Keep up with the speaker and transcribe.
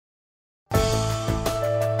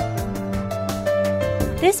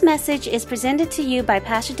This message is presented to you by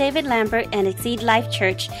Pastor David Lambert and Exceed Life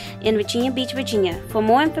Church in Virginia Beach, Virginia. For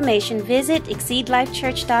more information, visit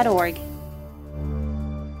exceedlifechurch.org.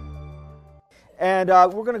 And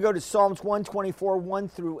we're going to go to Psalms 124, 1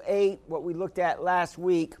 through 8, what we looked at last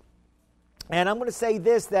week. And I'm going to say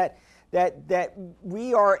this, that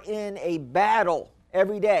we are in a battle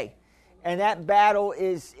every day. And that battle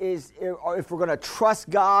is if we're going to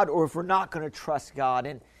trust God or if we're not going to trust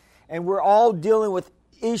God. And we're all dealing with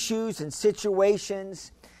issues and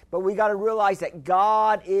situations, but we got to realize that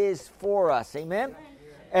God is for us. Amen?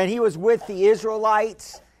 And He was with the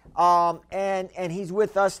Israelites, and He's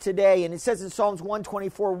with us today. And it says in Psalms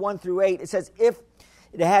 124, 1 through 8, it says, if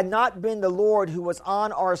it had not been the Lord who was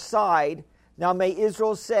on our side, now may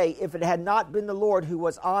Israel say, if it had not been the Lord who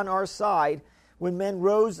was on our side, when men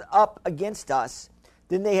rose up against us,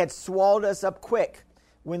 then they had swallowed us up quick,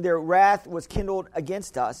 when their wrath was kindled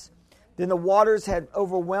against us. Then the waters had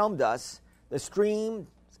overwhelmed us, the stream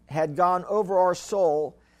had gone over our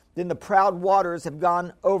soul, then the proud waters have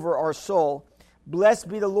gone over our soul. Blessed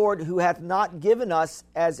be the Lord who hath not given us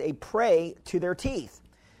as a prey to their teeth.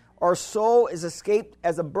 Our soul is escaped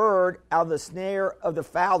as a bird out of the snare of the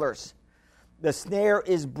fowlers. The snare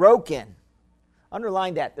is broken.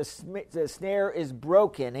 Underline that. The snare is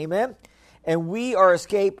broken. Amen? And we are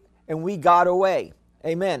escaped and we got away.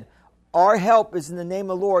 Amen. Our help is in the name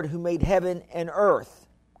of the Lord who made heaven and earth.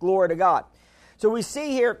 Glory to God. So we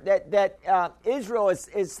see here that Israel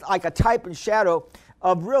is like a type and shadow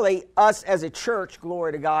of really us as a church.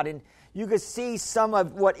 Glory to God. And you can see some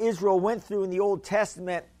of what Israel went through in the Old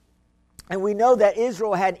Testament. And we know that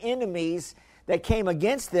Israel had enemies that came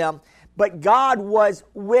against them, but God was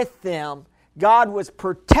with them. God was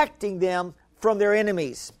protecting them from their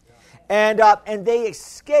enemies. And they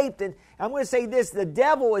escaped. And I'm going to say this, the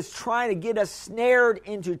devil is trying to get us snared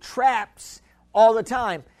into traps all the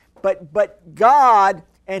time. But God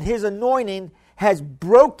and His anointing has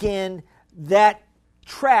broken that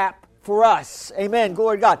trap for us. Amen.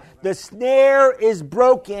 Glory to God. The snare is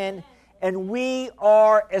broken and we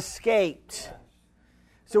are escaped.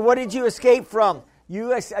 So what did you escape from?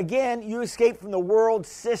 You escaped from the world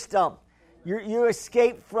system. You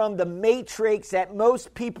escape from the matrix that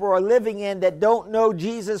most people are living in that don't know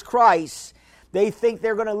Jesus Christ. They think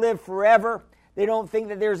they're going to live forever. They don't think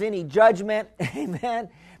that there's any judgment. Amen.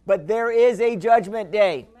 But there is a judgment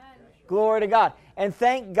day. Amen. Glory to God. And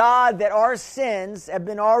thank God that our sins have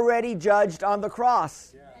been already judged on the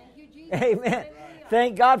cross. Yeah. Thank you, Jesus. Amen. Hallelujah.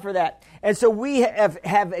 Thank God for that. And so we have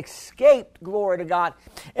escaped, glory to God,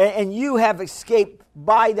 and you have escaped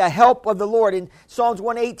by the help of the Lord. In Psalms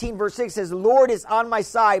 118 verse 6 says, the Lord is on my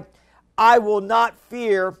side, I will not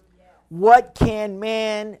fear. What can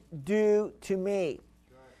man do to me?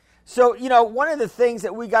 So, one of the things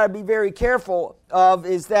that we got to be very careful of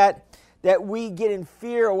is that we get in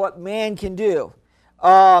fear of what man can do.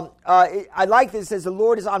 I like this, it says, the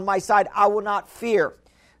Lord is on my side, I will not fear.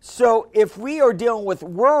 So if we are dealing with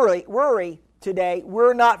worry today,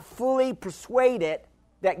 we're not fully persuaded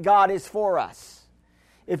that God is for us.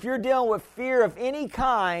 If you're dealing with fear of any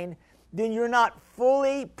kind, then you're not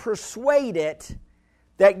fully persuaded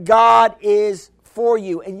that God is for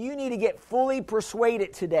you. And you need to get fully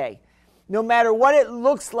persuaded today. No matter what it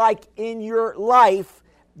looks like in your life,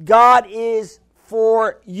 God is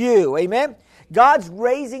for you. Amen? God's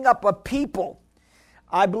raising up a people,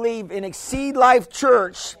 I believe, in Exceed Life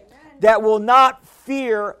Church that will not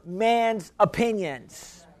fear man's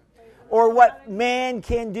opinions or what man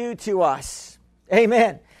can do to us.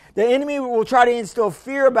 Amen. The enemy will try to instill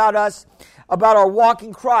fear about us, about our walk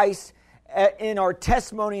in Christ, in our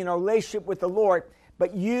testimony and our relationship with the Lord,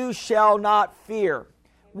 but you shall not fear.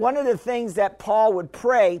 One of the things that Paul would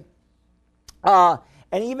pray, and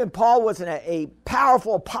even Paul was a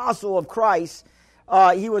powerful apostle of Christ.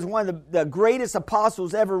 He was one of the greatest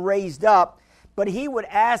apostles ever raised up. But he would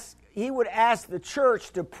ask the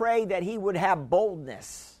church to pray that he would have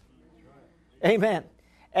boldness. Amen.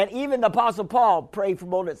 And even the Apostle Paul prayed for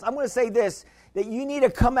boldness. I'm going to say this, that you need to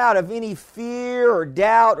come out of any fear or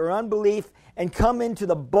doubt or unbelief and come into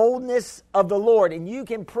the boldness of the Lord. And you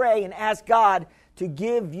can pray and ask God to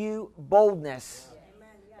give you boldness.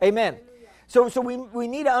 Amen. So we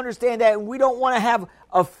need to understand that, and we don't want to have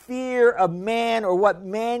a fear of man or what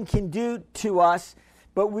man can do to us,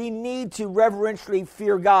 but we need to reverentially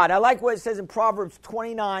fear God. I like what it says in Proverbs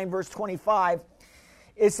 29, verse 25.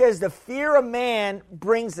 It says, the fear of man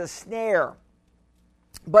brings a snare,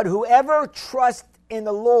 but whoever trusts in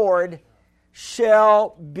the Lord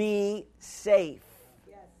shall be safe.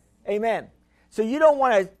 Yes. Amen. So you don't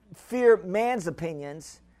want to fear man's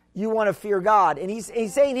opinions. You want to fear God. And he's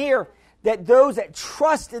saying here that those that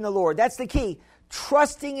trust in the Lord, that's the key,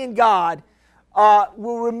 trusting in God,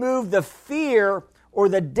 will remove the fear or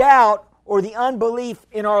the doubt or the unbelief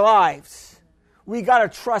in our lives. We got to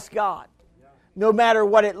trust God, no matter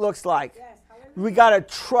what it looks like. We got to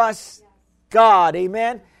trust God,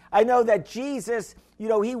 amen? I know that Jesus,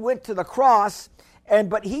 he went to the cross,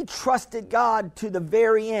 but he trusted God to the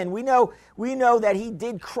very end. We know that he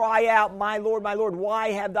did cry out, my Lord,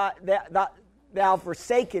 why have thou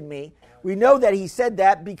forsaken me? We know that he said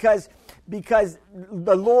that because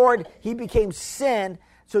the Lord, he became sin,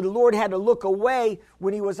 so the Lord had to look away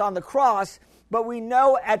when he was on the cross. But we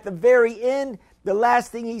know at the very end, the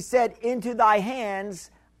last thing he said, into thy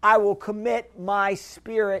hands I will commit my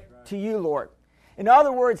spirit to you, Lord. In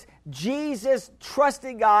other words, Jesus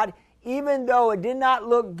trusted God even though it did not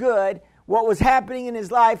look good, what was happening in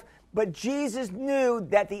his life, but Jesus knew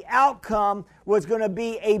that the outcome was going to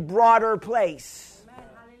be a broader place.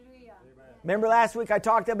 Remember last week I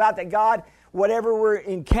talked about that God, whatever we're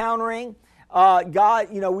encountering, God,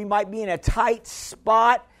 we might be in a tight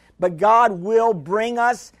spot, but God will bring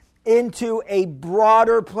us into a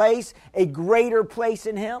broader place, a greater place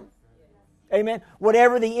in him. Amen.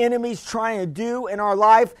 Whatever the enemy's trying to do in our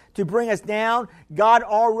life to bring us down, God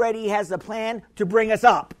already has a plan to bring us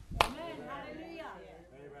up. Amen.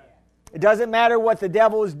 It doesn't matter what the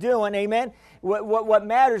devil is doing. Amen. What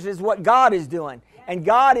matters is what God is doing. And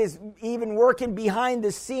God is even working behind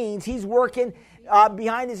the scenes. He's working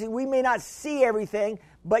behind the scenes. We may not see everything,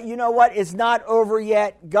 but you know what? It's not over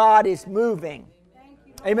yet. God is moving.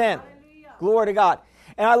 Amen. Glory to God.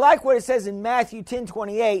 And I like what it says in Matthew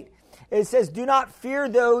 10:28. It says, do not fear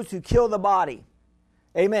those who kill the body.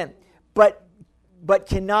 Amen. But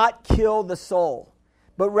cannot kill the soul.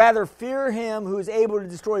 But rather fear him who is able to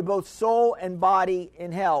destroy both soul and body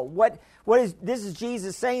in hell. This is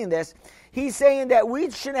Jesus saying this. He's saying that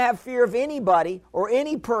we shouldn't have fear of anybody or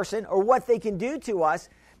any person or what they can do to us.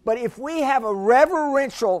 But if we have a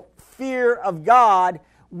reverential fear of God,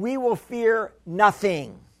 we will fear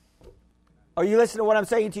nothing. Are you listening to what I'm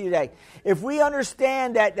saying to you today? If we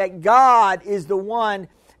understand that God is the one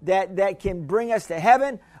that can bring us to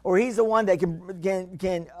heaven, or he's the one that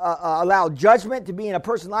can allow judgment to be in a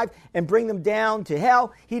person's life and bring them down to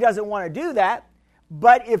hell, he doesn't want to do that.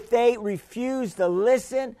 But if they refuse to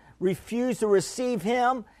listen, refuse to receive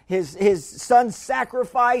him, his son's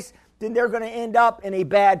sacrifice, then they're going to end up in a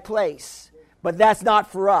bad place. But that's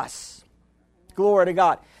not for us. Glory to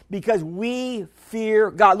God. Because we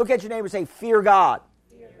fear God. Look at your neighbor and say, fear God.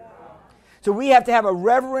 Fear God. So we have to have a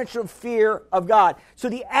reverential fear of God. So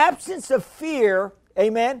the absence of fear,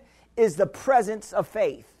 amen, is the presence of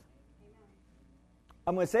faith.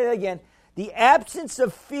 I'm going to say that again. The absence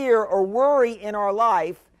of fear or worry in our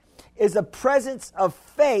life is the presence of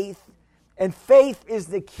faith, and faith is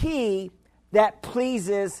the key that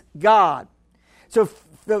pleases God. So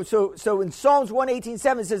in Psalms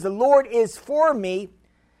 118:7 it says, the Lord is for me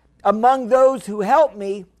among those who help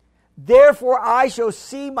me, therefore I shall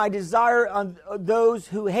see my desire on those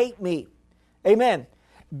who hate me. Amen.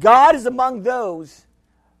 God is among those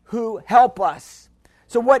who help us.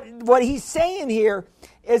 So what he's saying here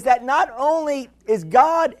is that not only is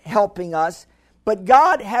God helping us, but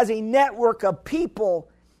God has a network of people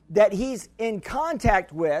that he's in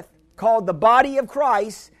contact with, called the body of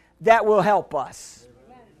Christ, that will help us.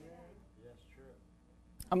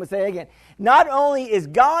 I'm going to say it again. Not only is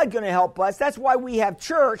God going to help us, that's why we have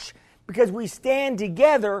church, because we stand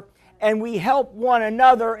together and we help one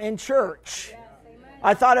another in church. Yes,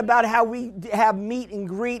 I thought about how we have meet and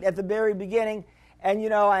greet at the very beginning, and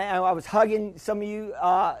I was hugging some of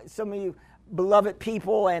you beloved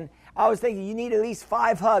people, and I was thinking you need at least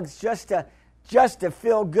 5 hugs just to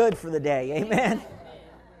feel good for the day. Amen.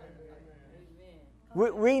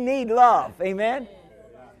 We need love. Amen.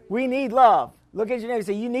 We need love. Look at your neighbor and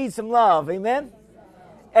say, you need some love. Amen?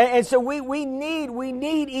 And so we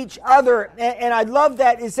need each other. And I love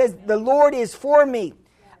that it says, the Lord is for me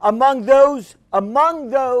among those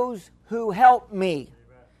who help me.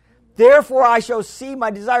 Therefore I shall see my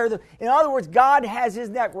desire. In other words, God has his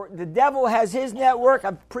network. The devil has his network.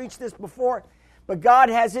 I've preached this before. But God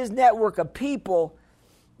has his network of people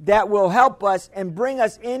that will help us and bring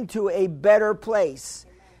us into a better place.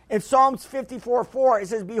 In Psalms 54:4, it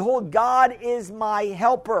says, behold, God is my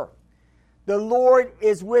helper. The Lord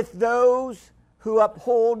is with those who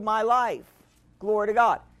uphold my life. Glory to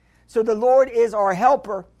God. So the Lord is our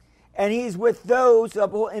helper, and he's with those,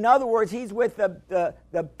 in other words, he's with the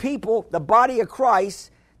people, the body of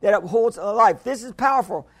Christ that upholds our life. This is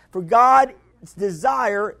powerful. For God's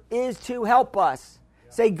desire is to help us.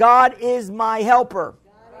 Say, God is my helper.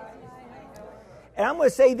 And I'm going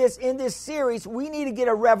to say this in this series, we need to get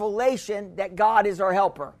a revelation that God is our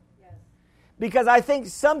helper. Yes. Because I think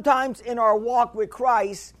sometimes in our walk with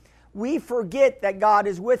Christ, we forget that God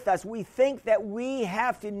is with us. We think that we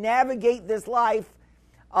have to navigate this life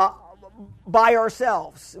by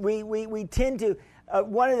ourselves. We tend to,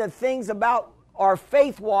 one of the things about our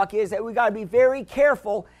faith walk is that we got to be very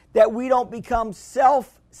careful that we don't become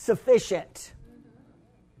self-sufficient.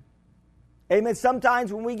 Amen.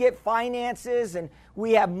 Sometimes when we get finances and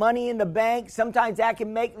we have money in the bank, sometimes that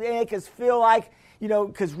can make us feel like,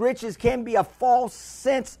 because riches can be a false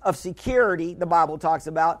sense of security, the Bible talks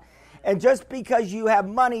about. And just because you have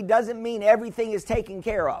money doesn't mean everything is taken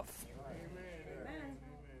care of. Amen.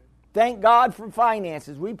 Thank God for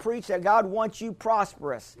finances. We preach that God wants you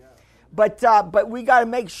prosperous. But we got to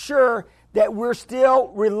make sure that we're still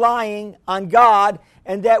relying on God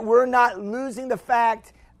and that we're not losing the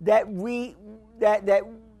fact that we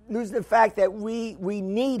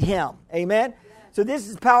need Him. Amen? So this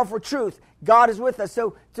is powerful truth. God is with us.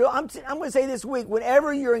 So I'm going to say this week,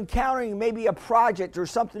 whenever you're encountering maybe a project or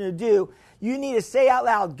something to do, you need to say out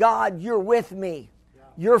loud, God, you're with me.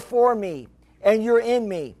 You're for me. And you're in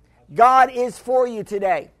me. God is for you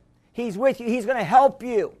today. He's with you. He's going to help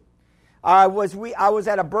you. I was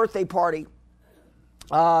at a birthday party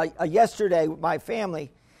yesterday with my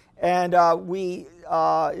family. And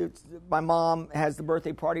my mom has the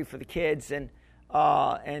birthday party for the kids, and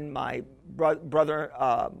my brother,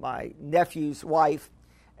 my nephew's wife,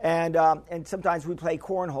 and sometimes we play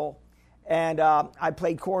cornhole. And I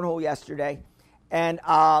played cornhole yesterday, and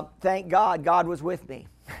thank God, God was with me.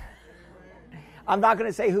 I'm not going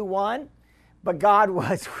to say who won, but God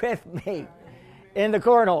was with me in the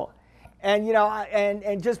cornhole, and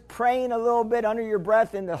and just praying a little bit under your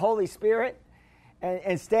breath in the Holy Spirit.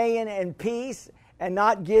 And staying in peace and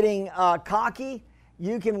not getting cocky,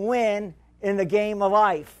 you can win in the game of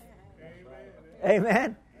life.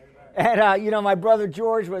 Amen. And my brother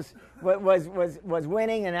George was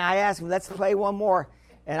winning, and I asked him, "Let's play one more."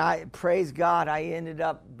 And I praise God, I ended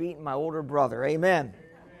up beating my older brother. Amen.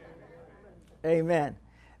 Amen.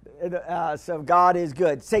 So God is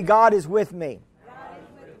good. Say, God is with me.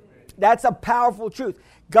 That's a powerful truth.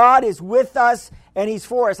 God is with us and He's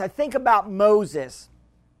for us. I think about Moses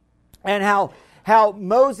and how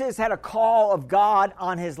Moses had a call of God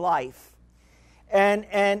on his life.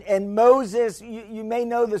 And Moses, you may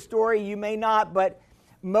know the story, you may not, but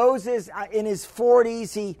Moses in his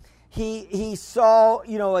 40s, he saw,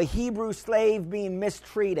 a Hebrew slave being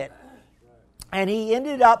mistreated. And he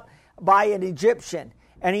ended up by an Egyptian.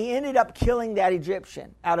 And he ended up killing that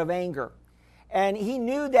Egyptian out of anger. And he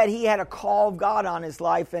knew that he had a call of God on his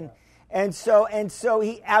life, and so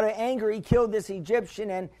he, out of anger, he killed this Egyptian,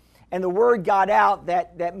 and the word got out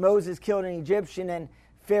that Moses killed an Egyptian, and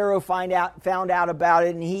Pharaoh found out about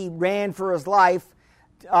it, and he ran for his life,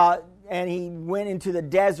 and he went into the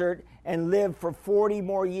desert and lived for 40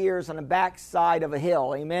 more years on the backside of a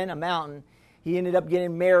hill, amen, a mountain. He ended up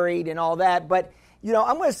getting married and all that, but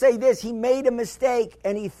I'm going to say this, he made a mistake,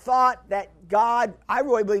 and he thought that God, I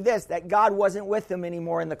really believe this, that God wasn't with him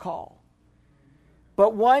anymore in the call.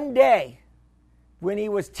 But one day, when he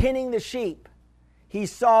was tending the sheep, he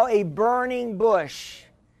saw a burning bush.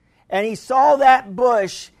 And he saw that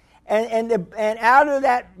bush, and out of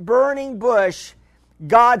that burning bush,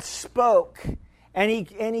 God spoke. And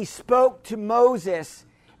he spoke to Moses.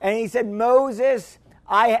 And he said, Moses,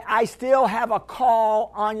 I still have a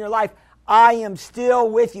call on your life. I am still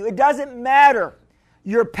with you. It doesn't matter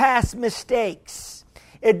your past mistakes.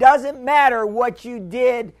 It doesn't matter what you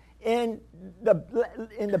did in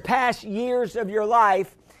the past years of your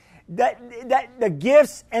life. That the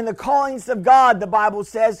gifts and the callings of God, the Bible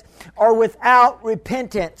says, are without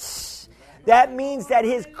repentance. That means that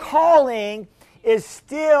His calling is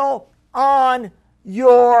still on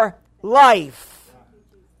your life.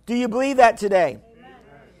 Do you believe that today?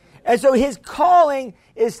 And so His calling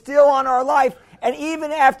is still on our life. And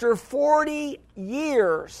even after 40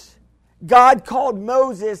 years, God called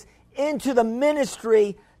Moses into the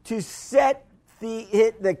ministry to set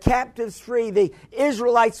the captives free, the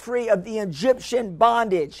Israelites free of the Egyptian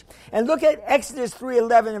bondage. And look at Exodus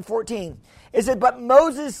 3:11 and 14. It said, but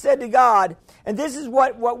Moses said to God, and this is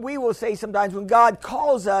what we will say sometimes when God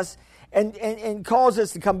calls us and calls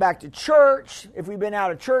us to come back to church, if we've been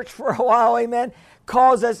out of church for a while, amen,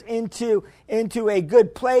 calls us into a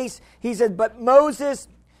good place. He said, but Moses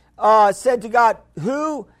said to God,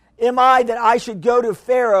 who am I that I should go to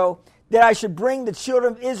Pharaoh, that I should bring the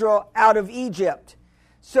children of Israel out of Egypt?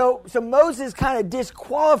 So Moses kind of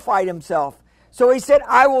disqualified himself. So he said,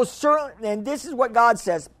 I will certainly, and this is what God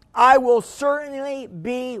says, I will certainly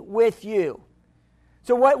be with you.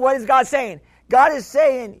 So what is God saying? God is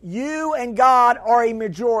saying you and God are a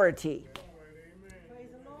majority.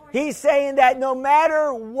 He's saying that no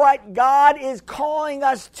matter what God is calling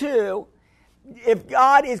us to, if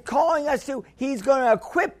God is calling us to, He's going to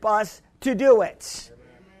equip us to do it.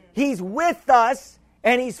 He's with us,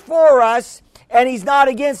 and He's for us, and He's not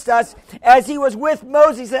against us. As He was with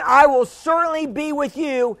Moses, He said, I will certainly be with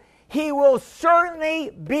you. He will certainly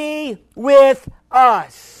be with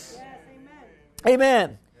us. Yes, amen.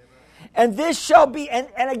 Amen. And this shall be, and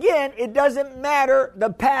again, it doesn't matter the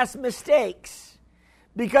past mistakes.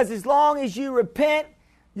 Because as long as you repent,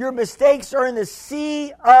 your mistakes are in the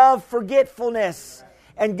sea of forgetfulness.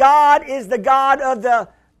 And God is the God of the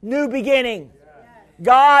new beginning.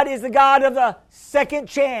 God is the God of the second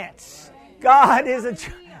chance. God is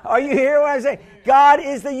are you hearing what I'm saying? God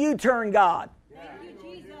is the U-turn God.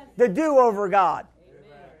 The do-over God.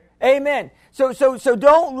 Amen. So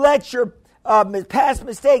don't let your past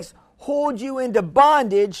mistakes hold you into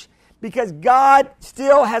bondage, because God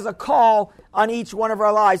still has a call on each one of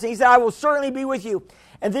our lives. And He said, I will certainly be with you.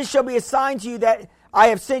 And this shall be a sign to you that I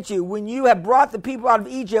have sent you. When you have brought the people out of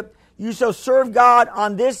Egypt, you shall serve God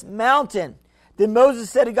on this mountain. Then Moses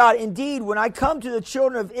said to God, indeed, when I come to the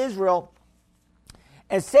children of Israel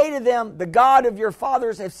and say to them, the God of your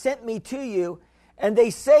fathers has sent me to you, and they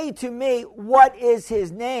say to me, what is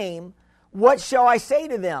His name? What shall I say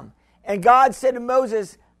to them? And God said to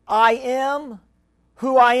Moses, I am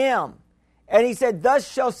who I am. And He said,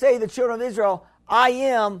 thus shall say the children of Israel, I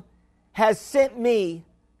am has sent me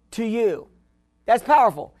to you. That's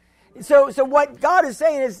powerful. So what God is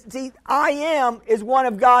saying is, see, I am is one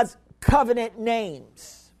of God's covenant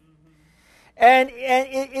names. And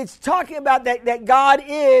it's talking about that God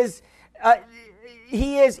is,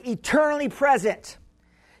 He is eternally present.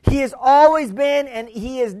 He has always been, and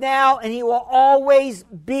He is now, and He will always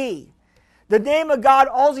be. The name of God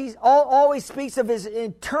always speaks of His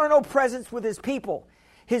eternal presence with His people.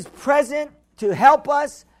 His presence to help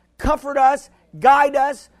us, comfort us, guide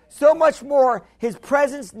us, so much more. His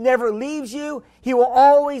presence never leaves you. He will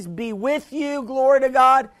always be with you. Glory to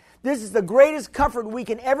God. This is the greatest comfort we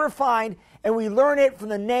can ever find, and we learn it from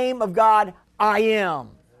the name of God, I am.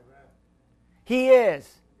 He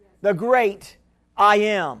is the great I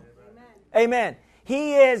am. Amen.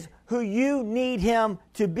 He is who you need Him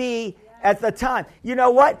to be at the time. You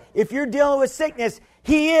know what? If you're dealing with sickness,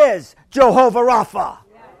 He is Jehovah Rapha,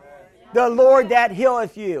 the Lord that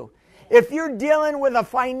healeth you. If you're dealing with a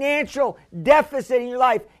financial deficit in your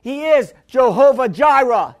life, He is Jehovah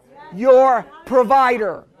Jireh, your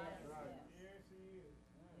provider.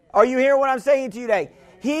 Are you hearing what I'm saying to you today?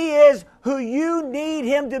 He is who you need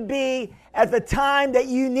Him to be at the time that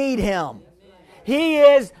you need Him. He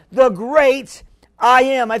is the great I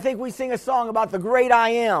am. I think we sing a song about the great I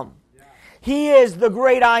am. He is the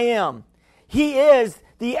great I am. He is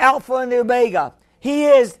the Alpha and the Omega. He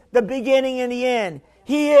is the beginning and the end.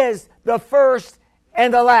 He is the first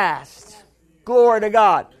and the last. Glory to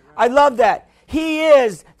God. I love that. He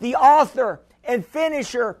is the author and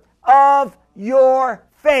finisher of your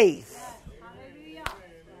faith. Hallelujah.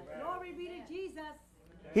 Glory be to Jesus.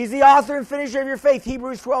 He's the author and finisher of your faith.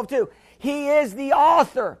 Hebrews 12:2. He is the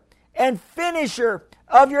author and finisher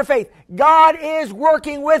of your faith. God is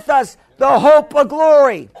working with us, the hope of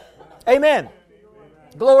glory. Amen.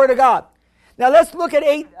 Glory to God. Now let's look at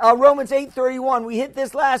Romans 8:31. We hit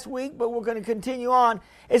this last week, but we're going to continue on.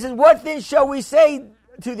 It says, what then shall we say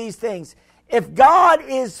to these things? If God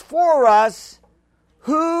is for us,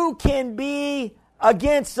 who can be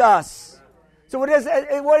against us? So what is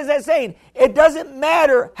that saying? It doesn't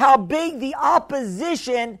matter how big the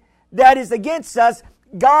opposition that is against us,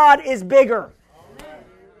 God is bigger.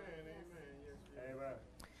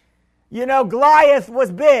 You know, Goliath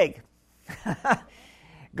was big.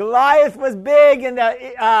 Goliath was big, and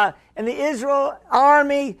the Israel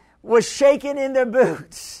army was shaking in their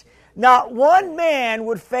boots. Not one man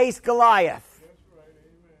would face Goliath.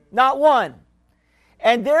 Not one.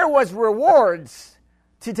 And there was rewards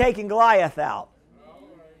to taking Goliath out.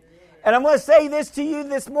 And I'm going to say this to you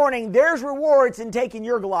this morning. There's rewards in taking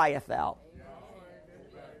your Goliath out.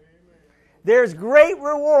 There's great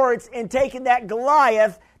rewards in taking that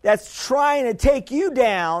Goliath that's trying to take you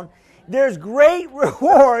down. There's great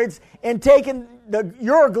rewards in taking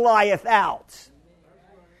your Goliath out.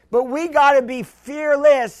 But we got to be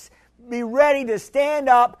fearless, be ready to stand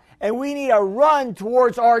up, and we need to run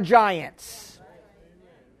towards our giants.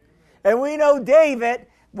 And we know David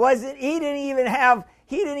he didn't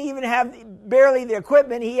even have barely the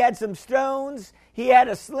equipment. He had some stones. He had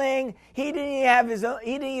a sling. He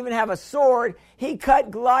didn't even have a sword. He cut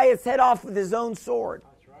Goliath's head off with his own sword.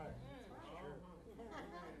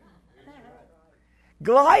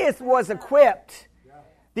 Goliath was equipped.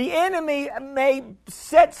 The enemy may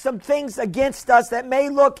set some things against us that may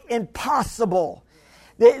look impossible.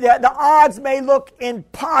 The odds may look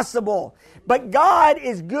impossible. But God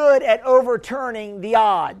is good at overturning the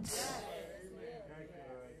odds.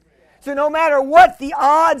 So no matter what the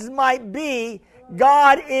odds might be,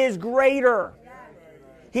 God is greater.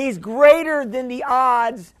 He's greater than the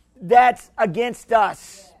odds that's against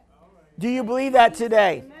us. Do you believe that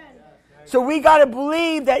today? So we got to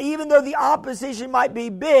believe that even though the opposition might be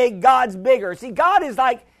big, God's bigger. See, God is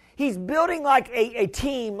like, He's building like a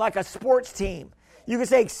team, like a sports team. You could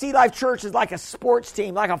say Exceed Life Church is like a sports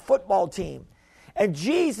team, like a football team. And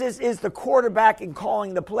Jesus is the quarterback and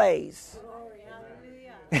calling the plays.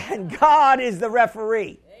 And God is the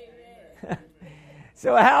referee.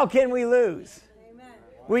 So how can we lose?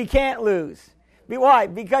 We can't lose. Why?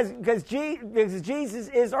 Because Jesus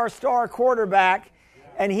is our star quarterback,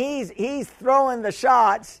 and he's throwing the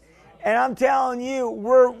shots. And I'm telling you,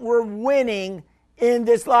 we're winning in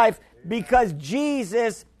this life because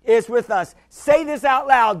Jesus is with us. Say this out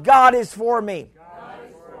loud: God is for me. God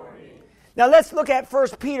is for me. Now let's look at 1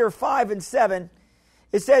 Peter 5:7.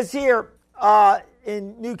 It says here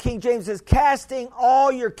in New King James, it says, casting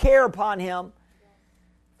all your care upon Him,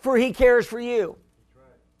 for He cares for you.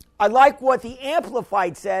 I like what the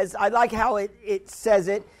Amplified says. I like how it says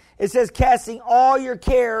it. It says, casting all your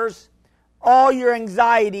cares, all your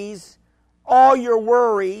anxieties, all your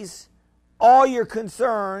worries, all your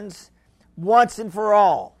concerns, once and for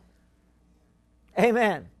all.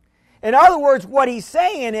 Amen. In other words, what he's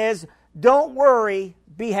saying is, don't worry,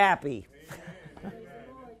 be happy.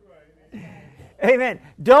 Amen.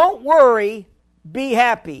 Don't worry, be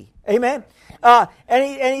happy. Amen.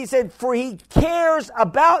 And he said, for He cares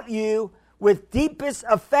about you with deepest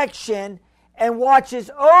affection and watches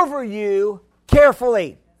over you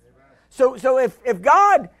carefully. So if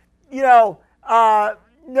God,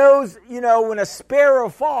 knows, when a sparrow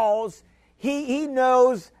falls, He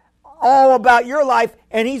knows all about your life,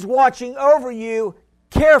 and He's watching over you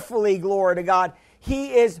carefully, glory to God.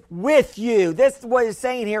 He is with you. This is what it's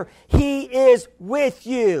saying here. He is with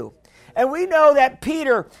you. And we know that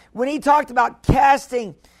Peter, when he talked about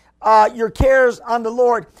casting your cares on the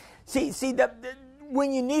Lord,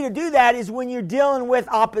 when you need to do that is when you're dealing with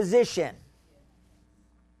opposition.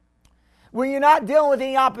 When you're not dealing with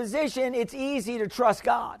any opposition, it's easy to trust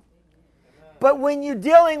God. But when you're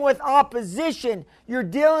dealing with opposition, you're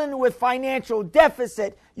dealing with financial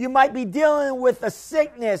deficit, you might be dealing with a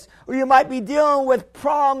sickness, or you might be dealing with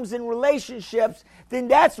problems in relationships, then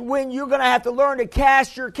that's when you're going to have to learn to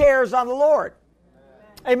cast your cares on the Lord.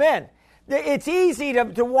 Amen. It's easy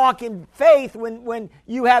to walk in faith when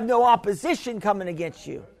you have no opposition coming against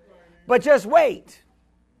you. But just wait.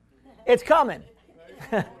 It's coming.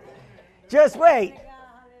 Just wait.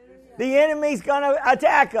 The enemy's going to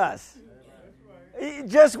attack us.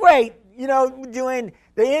 Just wait. The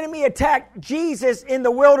enemy attacked Jesus in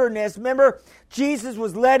the wilderness. Remember, Jesus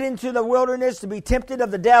was led into the wilderness to be tempted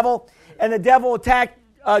of the devil, and the devil attacked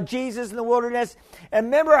Jesus in the wilderness. And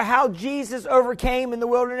remember how Jesus overcame in the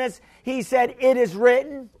wilderness? He said, "It is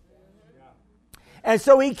written." And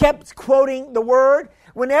so he kept quoting the word.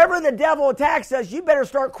 Whenever the devil attacks us, you better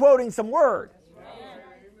start quoting some word.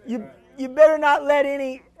 You better not let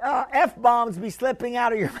any F-bombs be slipping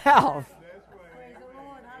out of your mouth.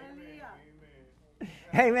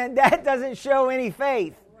 Amen. That doesn't show any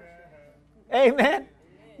faith. Amen.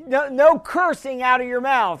 No cursing out of your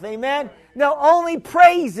mouth. Amen. No, only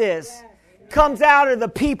praises comes out of the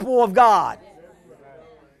people of God.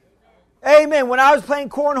 Amen. When I was playing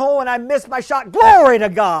cornhole and I missed my shot, glory to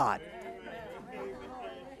God.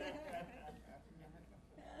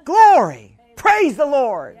 Glory. Praise the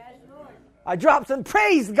Lord. I dropped some,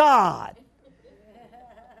 praise God.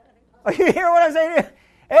 You hear what I'm saying?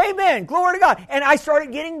 Amen. Glory to God. And I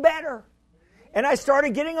started getting better. And I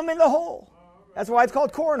started getting them in the hole. That's why it's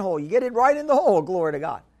called cornhole. You get it right in the hole. Glory to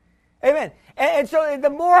God. Amen. And so the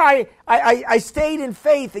more I stayed in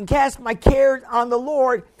faith and cast my care on the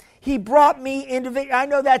Lord, He brought me into victory. I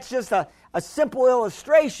know that's just a simple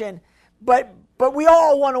illustration, but we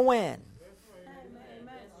all want to win.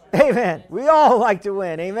 Amen. We all like to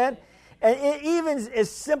win. Amen. And even as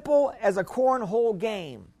simple as a cornhole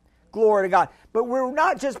game. Glory to God. But we're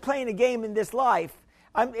not just playing a game in this life.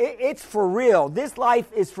 It's for real. This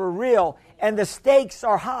life is for real. And the stakes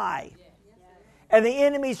are high. And the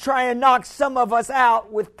enemy's trying to knock some of us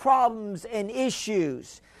out with problems and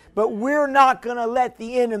issues. But we're not going to let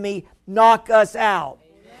the enemy knock us out.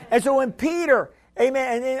 And so when Peter,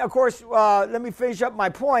 amen, and then of course, let me finish up my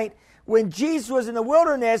point. When Jesus was in the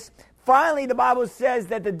wilderness, finally the Bible says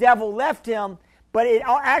that the devil left him. but it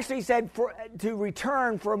actually said to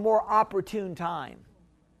return for a more opportune time.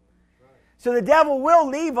 So the devil will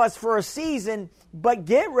leave us for a season, but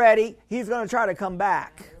get ready, he's going to try to come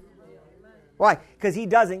back. Why? Because he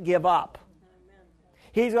doesn't give up.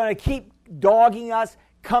 He's going to keep dogging us,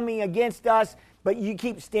 coming against us, but you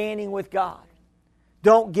keep standing with God.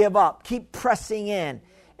 Don't give up. Keep pressing in,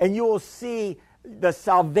 and you will see the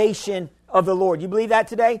salvation of the Lord. You believe that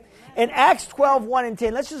today? In Acts 12, 1 and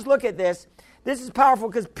 10, let's just look at this. This is powerful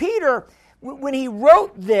because Peter, when he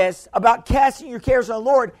wrote this about casting your cares on the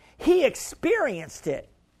Lord, he experienced it.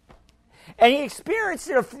 And he experienced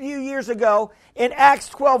it a few years ago in Acts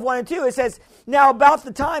 12, 1 and 2. It says, now about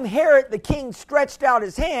the time Herod the king stretched out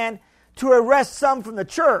his hand to arrest some from the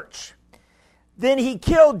church, then he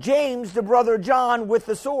killed James, the brother of John, with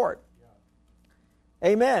the sword.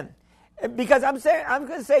 Amen. Because I'm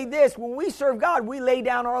going to say this, when we serve God, we lay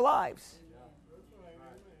down our lives.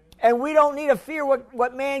 And we don't need to fear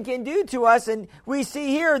what man can do to us. And we see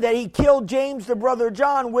here that he killed James, the brother of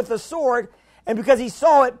John, with a sword. And because he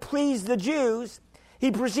saw it pleased the Jews,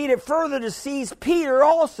 he proceeded further to seize Peter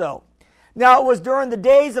also. Now it was during the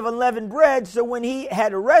days of unleavened bread, so when he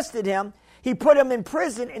had arrested him, he put him in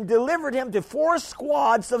prison and delivered him to 4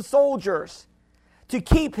 squads of soldiers to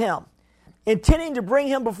keep him, intending to bring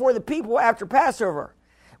him before the people after Passover.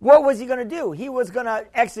 What was he going to do? He was going to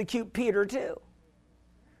execute Peter too.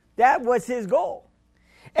 That was his goal.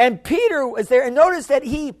 And Peter was there, and notice that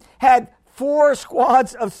he had 4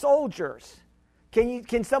 squads of soldiers.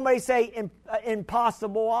 Can somebody say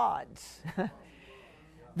impossible odds?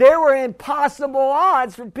 There were impossible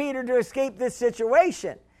odds for Peter to escape this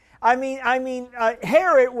situation. I mean,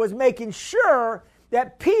 Herod was making sure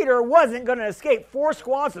that Peter wasn't going to escape 4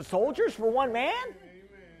 squads of soldiers for one man.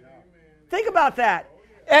 Think about that.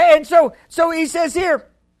 And so he says here,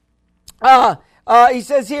 so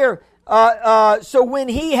when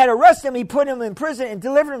he had arrested him, he put him in prison and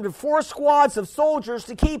delivered him to 4 squads of soldiers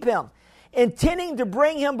to keep him, intending to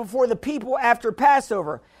bring him before the people after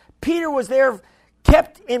Passover. Peter was there,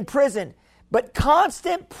 kept in prison, but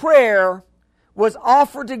constant prayer was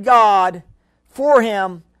offered to God for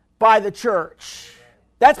him by the church.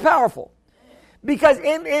 That's powerful. Because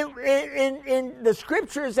in the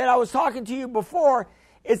scriptures that I was talking to you before,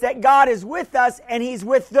 is that God is with us and he's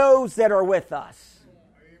with those that are with us.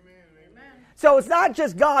 Amen. So it's not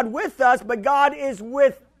just God with us, but God is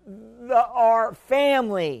with our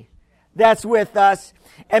family that's with us.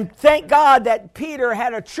 And thank God that Peter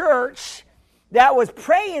had a church that was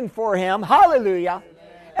praying for him. Hallelujah.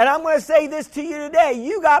 Amen. And I'm going to say this to you today.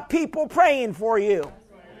 You got people praying for you.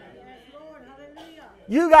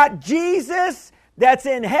 You got Jesus that's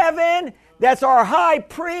in heaven, that's our high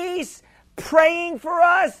priest, praying for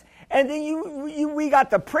us. And then we got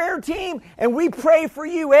the prayer team, and we pray for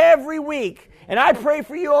you every week. And I pray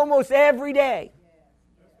for you almost every day.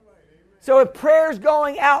 So if prayer's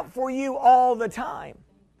going out for you all the time,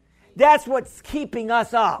 that's what's keeping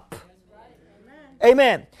us up.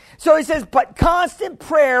 Amen. So he says, but constant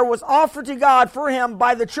prayer was offered to God for him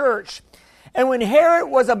by the church. And when Herod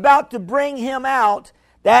was about to bring him out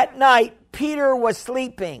that night, Peter was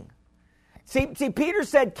sleeping. See, Peter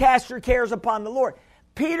said, cast your cares upon the Lord.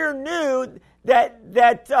 Peter knew that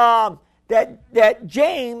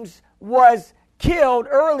James was killed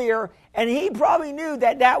earlier, and he probably knew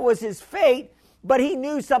that was his fate, but he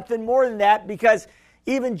knew something more than that, because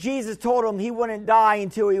even Jesus told him he wouldn't die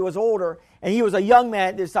until he was older, and he was a young man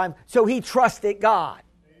at this time, so he trusted God.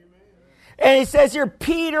 Amen. And he says here,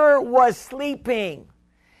 Peter was sleeping.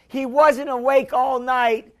 He wasn't awake all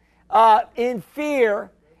night in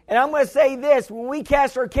fear. And I'm going to say this, when we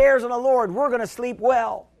cast our cares on the Lord, we're going to sleep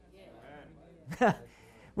well.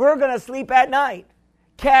 We're going to sleep at night,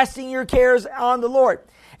 casting your cares on the Lord.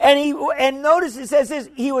 And notice it says this,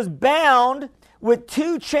 he was bound with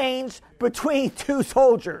 2 chains between 2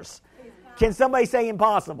 soldiers. Can somebody say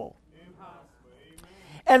impossible?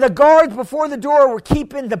 And the guards before the door were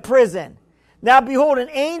keeping the prison. Now behold, an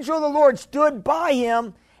angel of the Lord stood by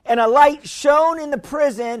him, and a light shone in the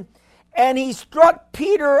prison, and he struck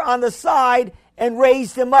Peter on the side and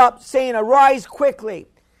raised him up, saying, arise quickly.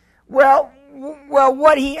 Well,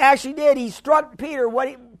 what he actually did, he struck Peter.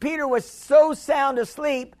 Peter was so sound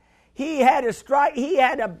asleep, he had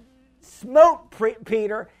to smoke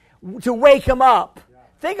Peter to wake him up.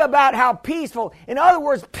 Think about how peaceful. In other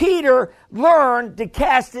words, Peter learned to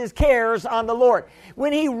cast his cares on the Lord.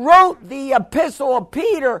 When he wrote the epistle of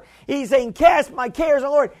Peter, he's saying, cast my cares on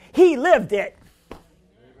the Lord. He lived it.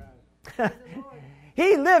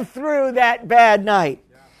 He lived through that bad night.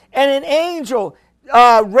 And an angel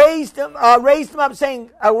raised him up,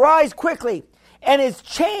 saying, arise quickly. and his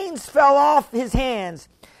chains fell off his hands.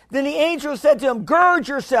 Then the angel said to him, gird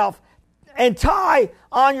yourself and tie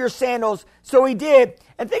on your sandals. So he did.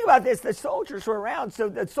 And think about this, the soldiers were around, so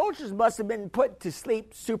the soldiers must have been put to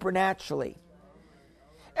sleep supernaturally.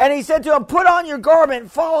 And he said to him, put on your garment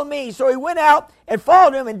and follow me. So he went out and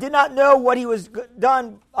followed him and did not know what he was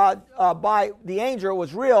done by the angel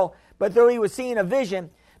was real, but though he was seeing a vision.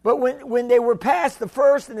 But when they were past the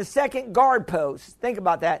first and the second guard posts, think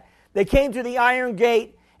about that, they came to the iron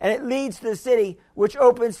gate, and it leads to the city, which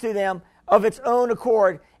opens to them of its own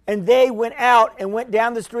accord. And they went out and went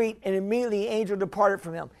down the street, and immediately the angel departed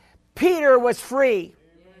from him. Peter was free.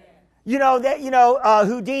 You know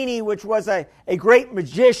Houdini, which was a great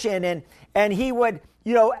magician, and he would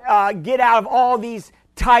get out of all these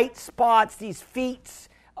tight spots, these feats,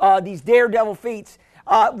 these daredevil feats.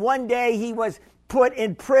 One day he was put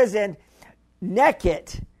in prison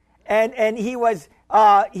naked, and he was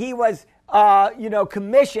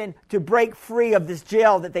commissioned to break free of this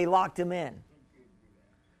jail that they locked him in.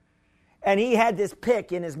 And he had this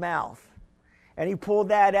pick in his mouth, and he pulled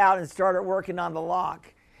that out and started working on the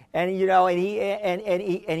lock. And he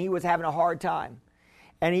was having a hard time,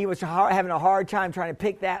 and he was having a hard time trying to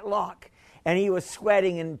pick that lock. And he was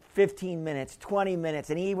sweating in 15 minutes, 20 minutes,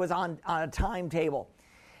 and he was on a timetable.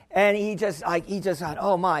 And he just thought,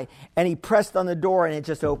 oh my! And he pressed on the door, and it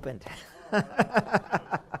just opened.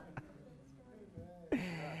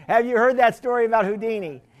 Have you heard that story about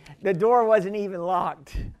Houdini? The door wasn't even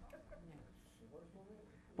locked.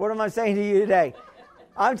 What am I saying to you today?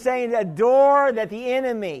 I'm saying the door that the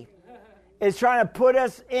enemy is trying to put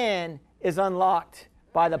us in is unlocked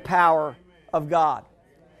by the power of God.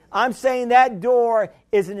 I'm saying that door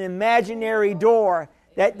is an imaginary door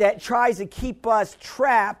that tries to keep us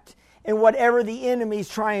trapped in whatever the enemy's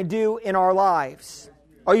trying to do in our lives.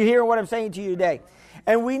 Are you hearing what I'm saying to you today?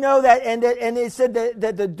 And we know that, and it said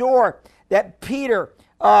that the door that Peter,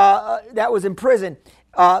 that was in prison,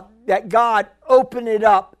 that God opened it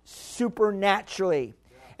up supernaturally.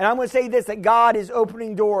 And I'm going to say this, that God is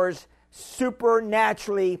opening doors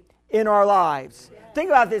supernaturally in our lives. Think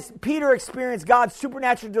about this. Peter experienced God's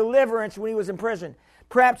supernatural deliverance when he was in prison,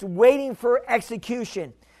 perhaps waiting for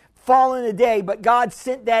execution, fallen a day, but God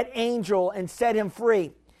sent that angel and set him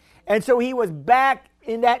free. And so he was back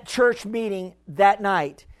in that church meeting that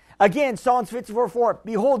night. Again, Psalms 54:4,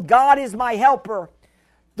 behold, God is my helper.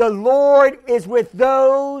 The Lord is with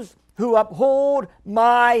those who uphold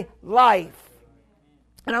my life.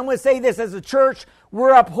 And I'm going to say this, as a church,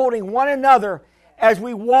 we're upholding one another as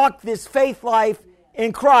we walk this faith life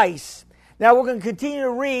in Christ. Now we're going to continue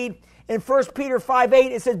to read in 1 Peter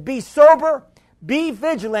 5:8. It says, be sober, be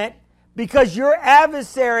vigilant, because your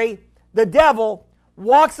adversary, the devil,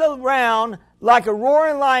 walks around like a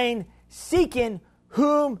roaring lion, seeking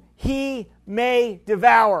whom he may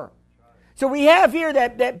devour. So we have here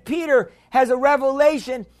that Peter has a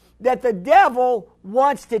revelation that the devil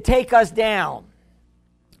wants to take us down.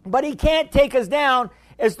 But he can't take us down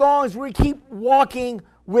as long as we keep walking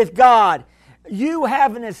with God. You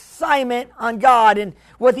have an assignment on God. And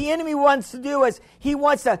what the enemy wants to do is he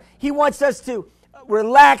wants us to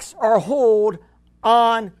relax our hold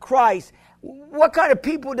on Christ. What kind of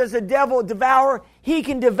people does the devil devour? He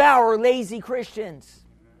can devour lazy Christians.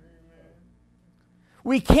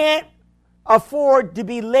 We can't afford to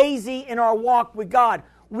be lazy in our walk with God.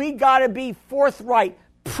 We got to be forthright,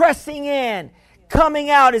 pressing in, coming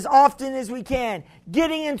out as often as we can,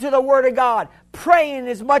 getting into the Word of God, praying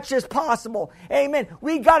as much as possible. Amen.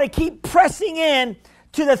 We got to keep pressing in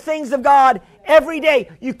to the things of God every day.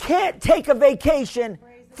 You can't take a vacation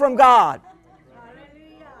from God.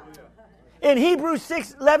 In Hebrews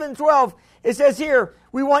 6:11-12, it says here,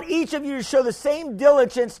 we want each of you to show the same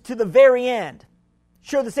diligence to the very end.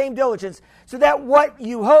 Show the same diligence so that what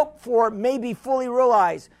you hope for may be fully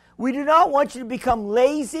realized. We do not want you to become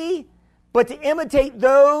lazy, but to imitate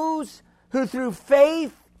those who through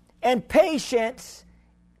faith and patience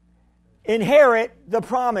inherit the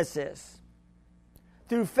promises.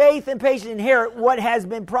 Through faith and patience inherit what has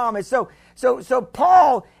been promised. So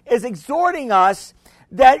Paul is exhorting us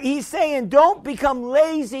that he's saying, don't become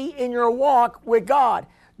lazy in your walk with God.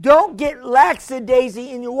 Don't get lackadaisy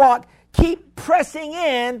in your walk. Keep pressing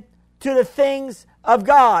in to the things of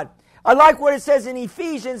God. I like what it says in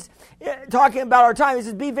Ephesians, talking about our time. It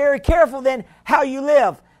says, be very careful then how you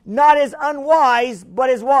live, not as unwise, but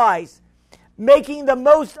as wise, making the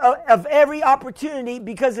most of every opportunity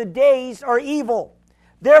because the days are evil.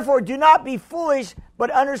 Therefore, do not be foolish,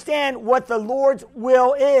 but understand what the Lord's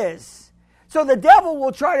will is. So the devil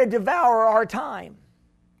will try to devour our time.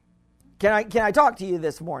 Can I talk to you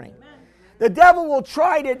this morning? Amen. The devil will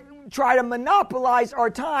try to monopolize our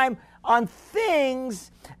time on things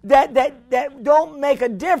that don't make a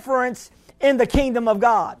difference in the kingdom of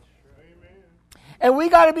God. And we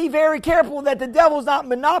got to be very careful that the devil's not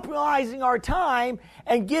monopolizing our time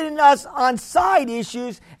and getting us on side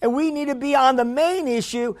issues, and we need to be on the main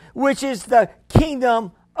issue, which is the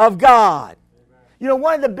kingdom of God. You know,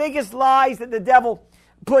 one of the biggest lies that the devil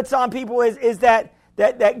puts on people is that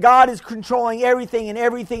God is controlling everything and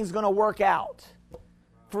everything's going to work out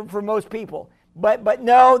for most people. But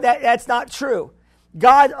no, that's not true.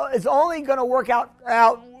 God is only going to work out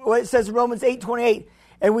what it says in Romans 8:28.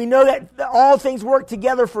 And we know that all things work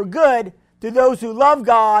together for good to those who love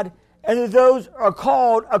God and to those who are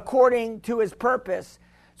called according to His purpose.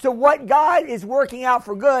 So what God is working out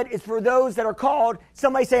for good is for those that are called.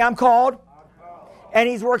 Somebody say, I'm called. And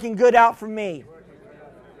He's working good out for me.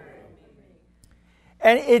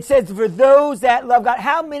 And it says for those that love God.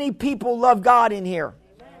 How many people love God in here?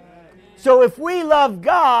 So if we love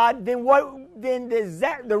God,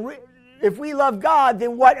 if we love God,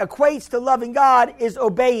 then what equates to loving God is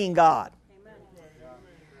obeying God.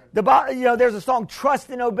 There's a song, Trust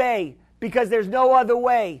and Obey, because there's no other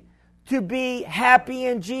way to be happy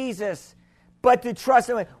in Jesus but to trust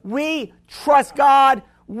Him. We trust God,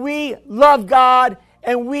 we love God,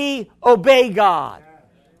 and we obey God.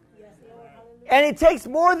 And it takes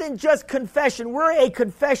more than just confession. We're a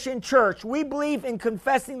confession church. We believe in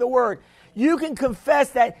confessing the Word. You can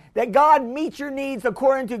confess that God meets your needs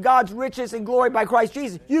according to God's riches and glory by Christ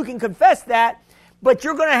Jesus. You can confess that, but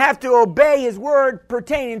you're going to have to obey His Word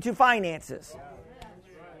pertaining to finances.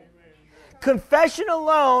 Confession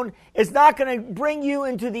alone is not going to bring you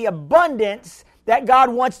into the abundance that God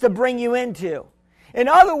wants to bring you into. In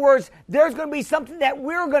other words, there's going to be something that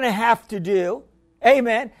we're going to have to do.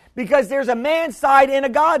 Amen. Because there's a man's side and a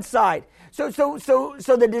God's side. So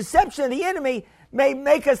the deception of the enemy may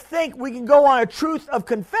make us think we can go on a truth of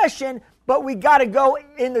confession, but we got to go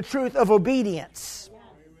in the truth of obedience.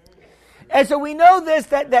 And so we know this,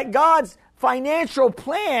 that God's financial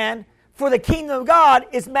plan for the kingdom of God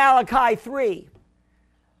is Malachi 3.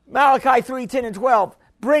 Malachi 3, 10 and 12.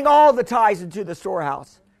 Bring all the tithes into the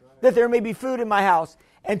storehouse, that there may be food in my house.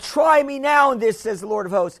 And try me now in this, says the Lord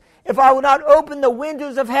of hosts, if I will not open the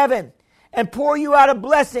windows of heaven and pour you out a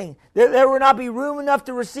blessing, that there will not be room enough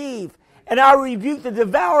to receive. And I will rebuke the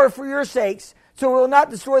devourer for your sakes, so it will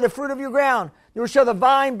not destroy the fruit of your ground, nor shall the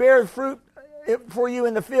vine bear fruit for you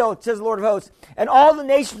in the field, says the Lord of hosts. And all the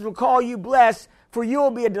nations will call you blessed, for you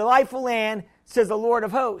will be a delightful land, says the Lord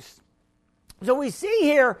of hosts. So we see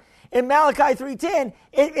here in Malachi 3:10,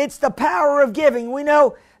 it's the power of giving. We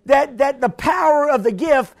know that the power of the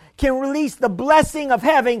gift can release the blessing of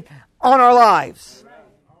heaven on our lives.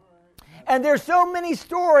 And there's so many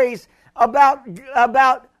stories about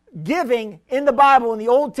giving in the Bible. In the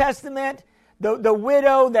Old Testament, the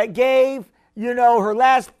widow that gave, her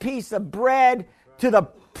last piece of bread to the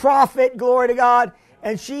prophet, glory to God,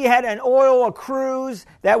 and she had an oil, a cruse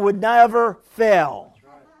that would never fail.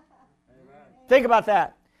 Think about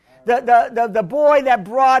that. The boy that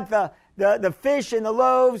brought the fish and the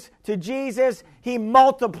loaves to Jesus, he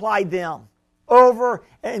multiplied them over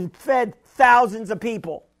and fed thousands of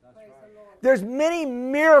people. There's many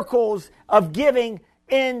miracles of giving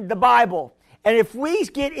in the Bible. And if we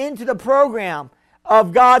get into the program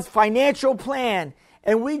of God's financial plan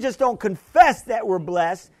and we just don't confess that we're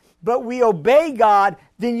blessed, but we obey God,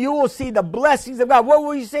 then you will see the blessings of God. What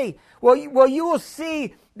will you see? Well, you will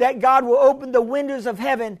see that God will open the windows of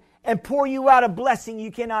heaven and pour you out a blessing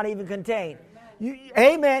you cannot even contain.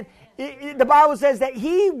 Amen. The Bible says that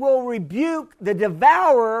He will rebuke the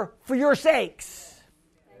devourer for your sakes.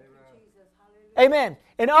 Amen.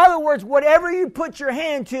 In other words, whatever you put your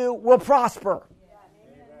hand to will prosper.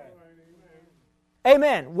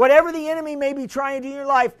 Amen. Whatever the enemy may be trying to do in your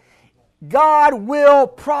life, God will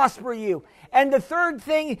prosper you. And the third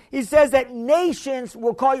thing, He says that nations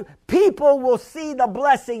will call you. People will see the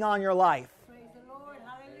blessing on your life. Praise the Lord.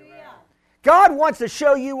 Hallelujah. God wants to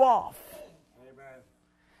show you off.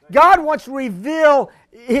 God wants to reveal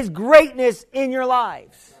His greatness in your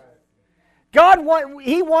lives.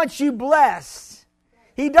 He wants you blessed.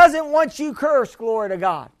 He doesn't want you cursed, glory to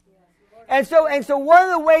God. And so one of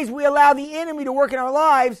the ways we allow the enemy to work in our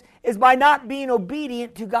lives is by not being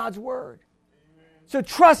obedient to God's word. So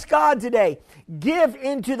trust God today. Give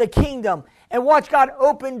into the kingdom and watch God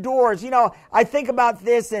open doors. I think about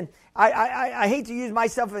this, and I hate to use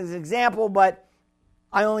myself as an example, but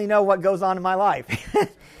I only know what goes on in my life.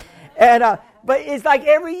 But it's like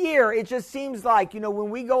every year, it just seems like, when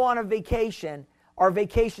we go on a vacation, our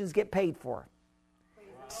vacations get paid for.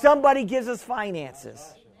 Somebody gives us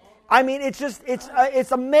finances. I mean,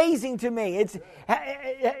 it's amazing to me.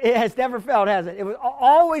 It has never failed, has it?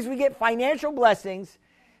 Always we get financial blessings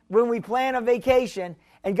when we plan a vacation,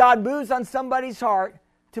 and God moves on somebody's heart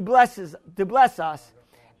to bless us.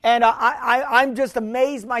 And I'm just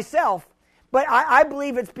amazed myself. But I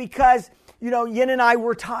believe it's because, Yin and I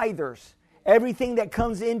were tithers. Everything that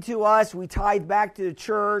comes into us, we tithe back to the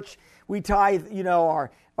church. We tithe,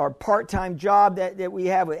 our part-time job that we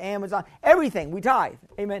have with Amazon. Everything, we tithe.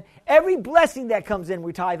 Amen. Every blessing that comes in,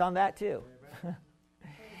 we tithe on that too.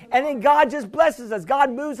 And then God just blesses us.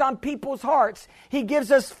 God moves on people's hearts. He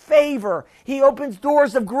gives us favor. He opens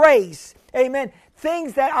doors of grace. Amen.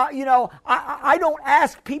 Things that, I don't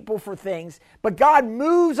ask people for things, but God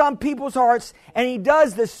moves on people's hearts, and He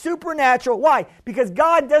does the supernatural. Why? Because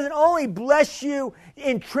God doesn't only bless you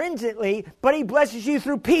intrinsically, but He blesses you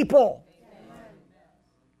through people.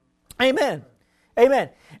 Amen. Amen.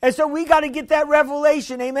 And so we got to get that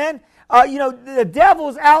revelation. Amen. The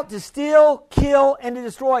devil's out to steal, kill, and to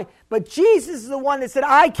destroy. But Jesus is the one that said,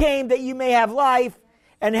 I came that you may have life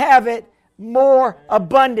and have it more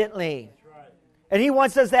abundantly. And He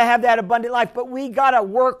wants us to have that abundant life. But we got to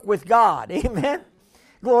work with God. Amen.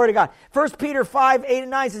 Glory to God. 1 Peter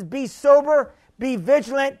 5:8-9 says, be sober, be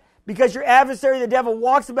vigilant, because your adversary, the devil,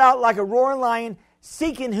 walks about like a roaring lion,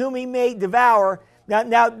 seeking whom he may devour.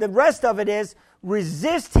 Now the rest of it is,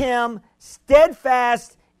 resist him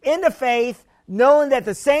steadfast in the faith, knowing that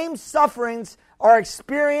the same sufferings are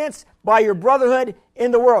experienced by your brotherhood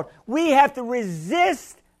in the world. We have to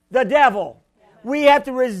resist the devil. We have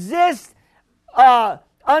to resist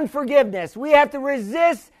unforgiveness. We have to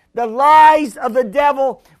resist the lies of the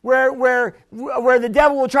devil where the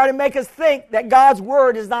devil will try to make us think that God's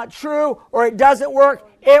word is not true or it doesn't work.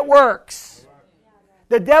 It works.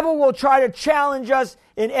 The devil will try to challenge us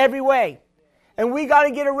in every way. And we got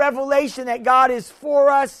to get a revelation that God is for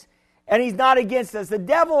us and He's not against us. The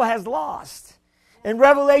devil has lost. In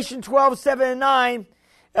Revelation 12:7-9,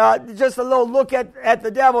 just a little look at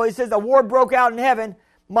the devil. It says, a war broke out in heaven.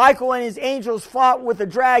 Michael and his angels fought with the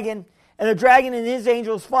dragon, and the dragon and his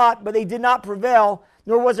angels fought, but they did not prevail,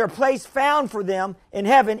 nor was there place found for them in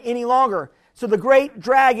heaven any longer. So the great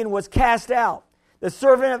dragon was cast out, the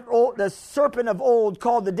serpent of old,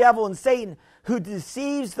 called the devil and Satan, who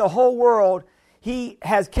deceives the whole world. He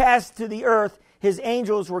has cast to the earth. His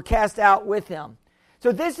angels were cast out with him.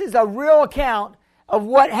 So this is a real account of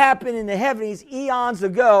what happened in the heavens eons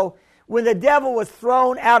ago when the devil was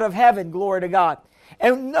thrown out of heaven. Glory to God.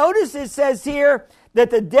 And notice it says here that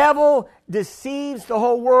the devil deceives the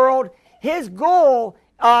whole world. His goal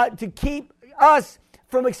to keep us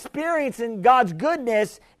from experiencing God's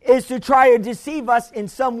goodness is to try to deceive us in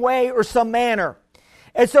some way or some manner.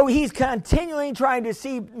 And so he's continually trying to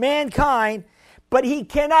deceive mankind, but he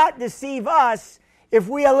cannot deceive us if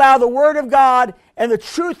we allow the Word of God and the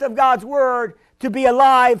truth of God's Word to be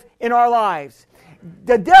alive in our lives.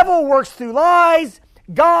 The devil works through lies.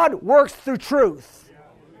 God works through truth.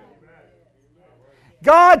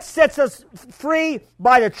 God sets us free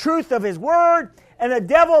by the truth of His Word, and the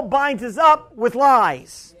devil binds us up with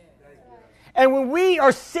lies. And when we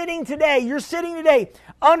are sitting today, you're sitting today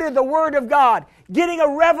under the Word of God, getting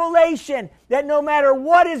a revelation that no matter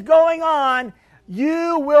what is going on,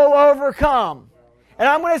 you will overcome. And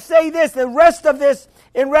I'm going to say this, the rest of this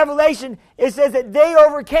in Revelation, it says that they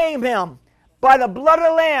overcame him by the blood of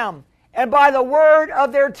the Lamb and by the word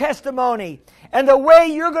of their testimony. And the way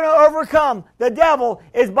you're going to overcome the devil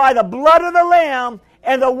is by the blood of the Lamb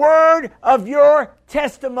and the word of your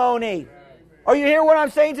testimony. Are you hearing what I'm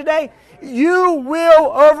saying today? You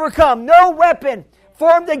will overcome. No weapon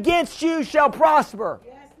formed against you shall prosper.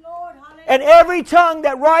 Yes, Lord. Hallelujah. And every tongue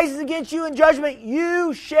that rises against you in judgment,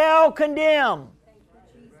 you shall condemn.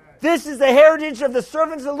 This is the heritage of the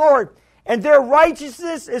servants of the Lord, and their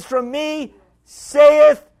righteousness is from me,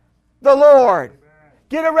 saith the Lord.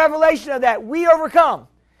 Get a revelation of that. We overcome.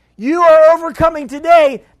 You are overcoming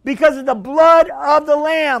today because of the blood of the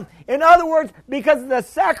Lamb. In other words, because of the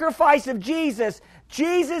sacrifice of Jesus.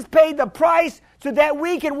 Jesus paid the price so that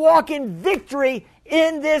we can walk in victory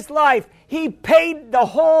in this life. He paid the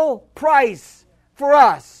whole price for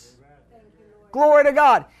us. Glory to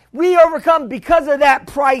God. We overcome because of that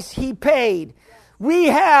price He paid. We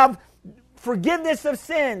have forgiveness of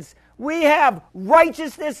sins. We have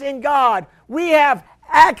righteousness in God. We have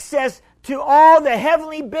access to all the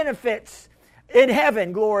heavenly benefits in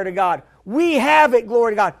heaven, glory to God. We have it,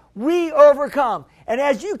 glory to God. We overcome. And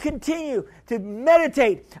as you continue to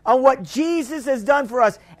meditate on what Jesus has done for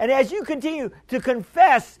us, and as you continue to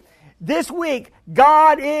confess this week,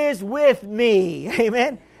 God is with me.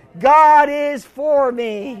 Amen. God is for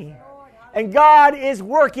me. And God is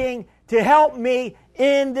working to help me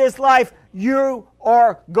in this life. You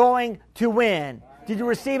are going to win. Did you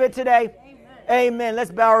receive it today? Amen.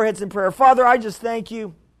 Let's bow our heads in prayer. Father, I just thank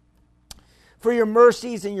you for your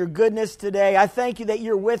mercies and your goodness today. I thank you that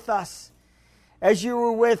you're with us as you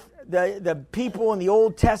were with the people in the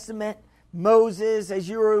Old Testament, Moses, as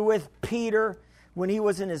you were with Peter when he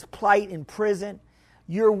was in his plight in prison.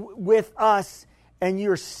 You're with us and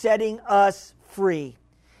you're setting us free.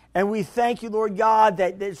 And we thank you, Lord God,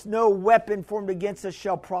 that there's no weapon formed against us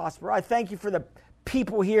shall prosper. I thank you for the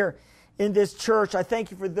people here in this church. I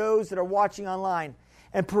thank you for those that are watching online.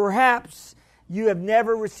 And perhaps you have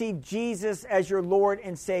never received Jesus as your Lord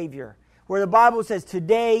and Savior, where the Bible says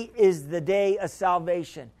today is the day of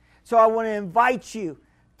salvation. So I want to invite you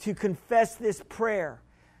to confess this prayer.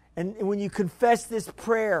 And when you confess this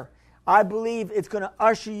prayer, I believe it's going to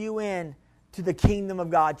usher you in to the kingdom of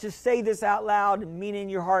God. Just say this out loud and mean it in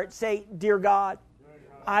your heart. Say, dear God,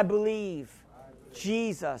 I believe,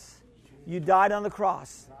 Jesus, you died on the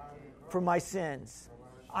cross for my sins.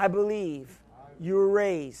 I believe you were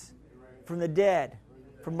raised from the dead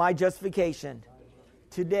for my justification.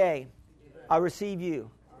 Today, I receive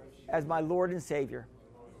you as my Lord and Savior.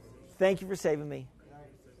 Thank you for saving me.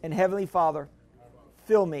 And Heavenly Father,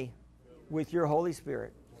 fill me with your Holy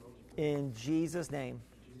Spirit. In Jesus' name,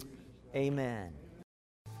 amen.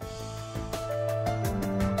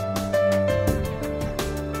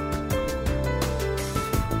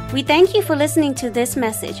 We thank you for listening to this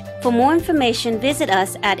message. For more information, visit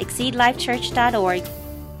us at exceedlifechurch.org